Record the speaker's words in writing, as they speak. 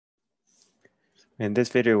In this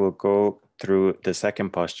video, we'll go through the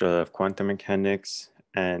second postulate of quantum mechanics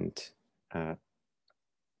and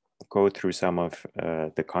go through some of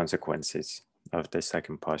the consequences of the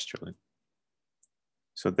second postulate.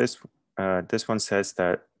 So this one says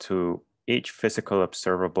that to each physical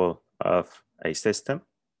observable of a system,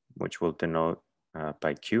 which we'll denote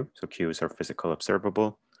by Q, so Q is our physical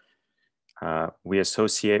observable, we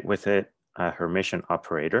associate with it a Hermitian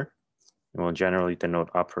operator. And we'll generally denote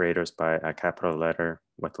operators by a capital letter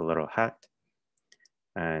with a little hat.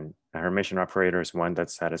 And a Hermitian operator is one that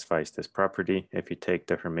satisfies this property. If you take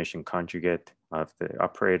the Hermitian conjugate of the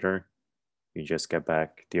operator, you just get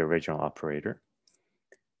back the original operator.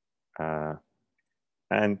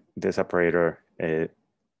 And this operator, it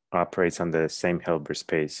operates on the same Hilbert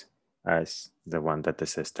space as the one that the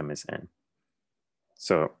system is in.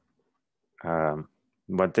 So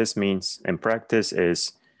what this means in practice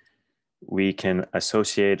is we can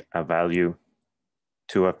associate a value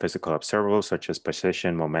to a physical observable, such as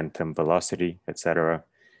position, momentum, velocity, etc.,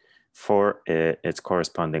 for its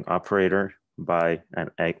corresponding operator by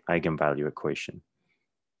an eigenvalue equation.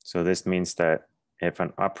 So this means that if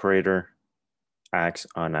an operator acts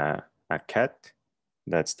on a ket,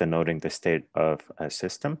 that's denoting the state of a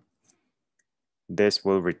system, this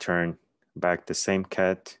will return back the same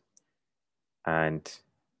ket and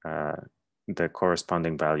the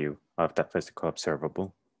corresponding value of that physical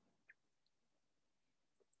observable.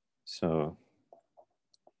 So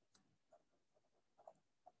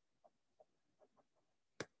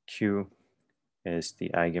Q is the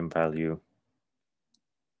eigenvalue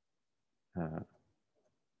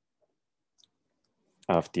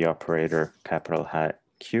of the operator capital hat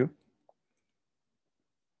Q.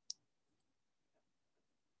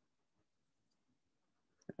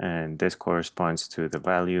 And this corresponds to the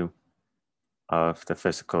value of the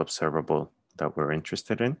physical observable that we're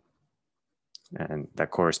interested in. And that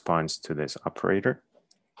corresponds to this operator.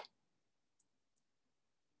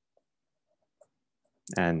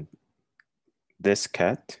 And this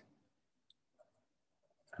ket,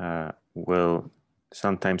 we'll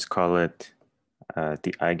sometimes call it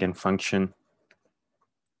the eigenfunction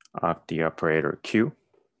of the operator Q.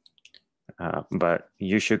 But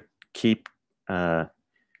you should keep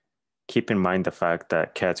in mind the fact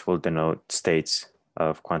that kets will denote states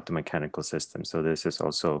of quantum mechanical systems. So this is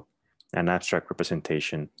also an abstract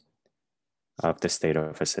representation of the state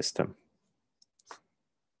of a system.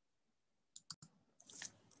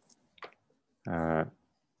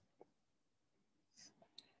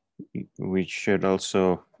 We should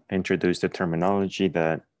also introduce the terminology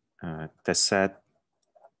that the set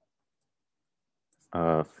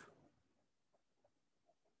of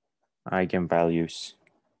eigenvalues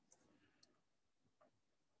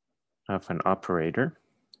of an operator,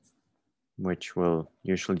 which we'll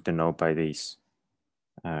usually denote by these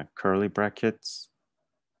curly brackets,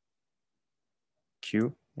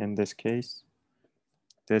 Q in this case.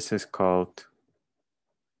 This is called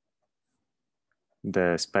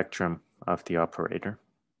the spectrum of the operator.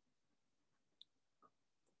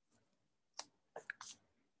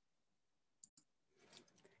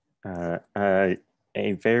 A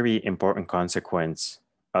very important consequence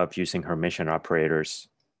of using Hermitian operators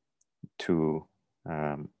to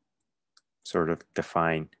sort of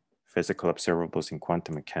define physical observables in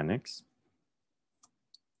quantum mechanics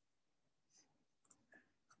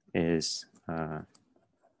is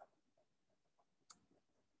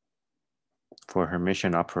for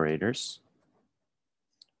Hermitian operators,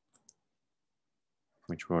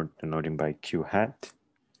 which we're denoting by Q hat,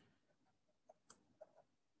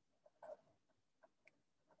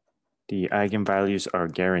 the eigenvalues are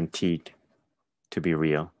guaranteed to be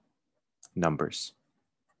real numbers.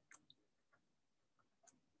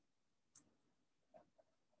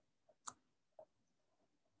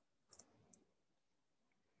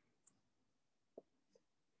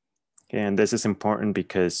 And this is important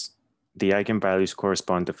because the eigenvalues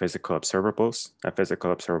correspond to physical observables. A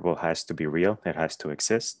physical observable has to be real, it has to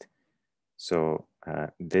exist. So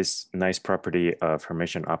this nice property of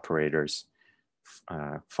Hermitian operators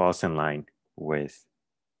falls in line with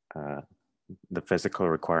the physical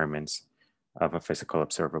requirements of a physical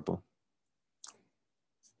observable.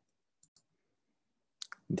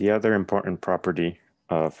 The other important property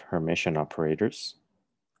of Hermitian operators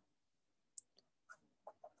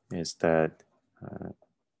is that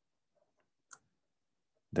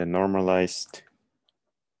the normalized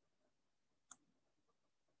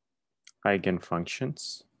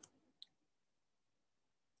eigenfunctions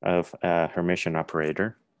of a Hermitian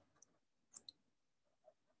operator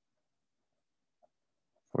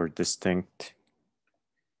for distinct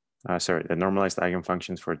the normalized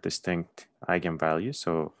eigenfunctions for distinct eigenvalues,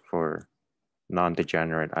 so for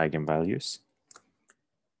non-degenerate eigenvalues,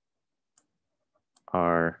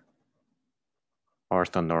 are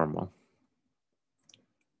orthonormal.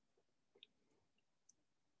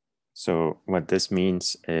 So what this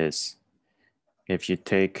means is if you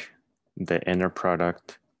take the inner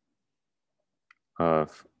product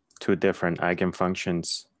of two different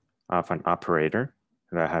eigenfunctions of an operator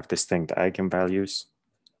that have distinct eigenvalues,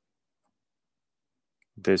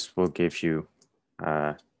 this will give you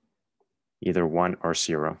either 1 or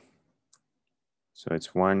 0. So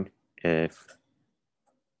it's 1 if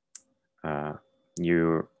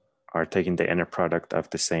you are taking the inner product of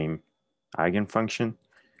the same eigenfunction,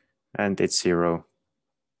 and it's 0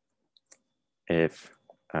 if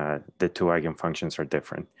the two eigenfunctions are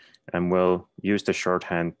different. And we'll use the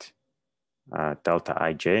shorthand delta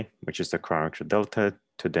ij, which is the Kronecker delta,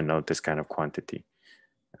 to denote this kind of quantity.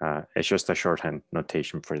 It's just a shorthand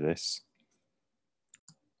notation for this.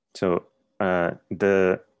 So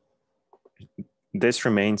this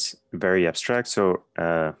remains very abstract. So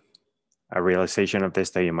a realization of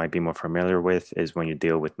this that you might be more familiar with is when you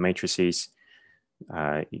deal with matrices,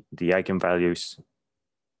 the eigenvalues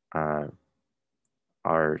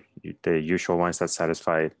are the usual ones that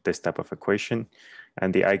satisfy this type of equation,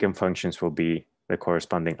 and the eigenfunctions will be the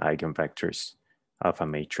corresponding eigenvectors of a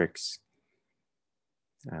matrix,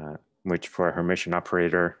 which for a Hermitian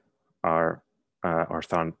operator are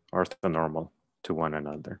orthonormal to one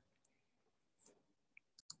another.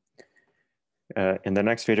 In the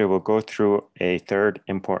next video, we'll go through a third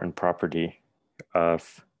important property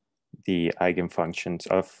of the eigenfunctions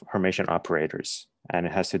of Hermitian operators, and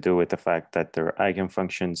it has to do with the fact that their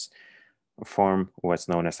eigenfunctions form what's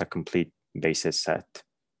known as a complete basis set.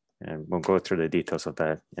 And we'll go through the details of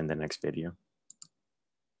that in the next video.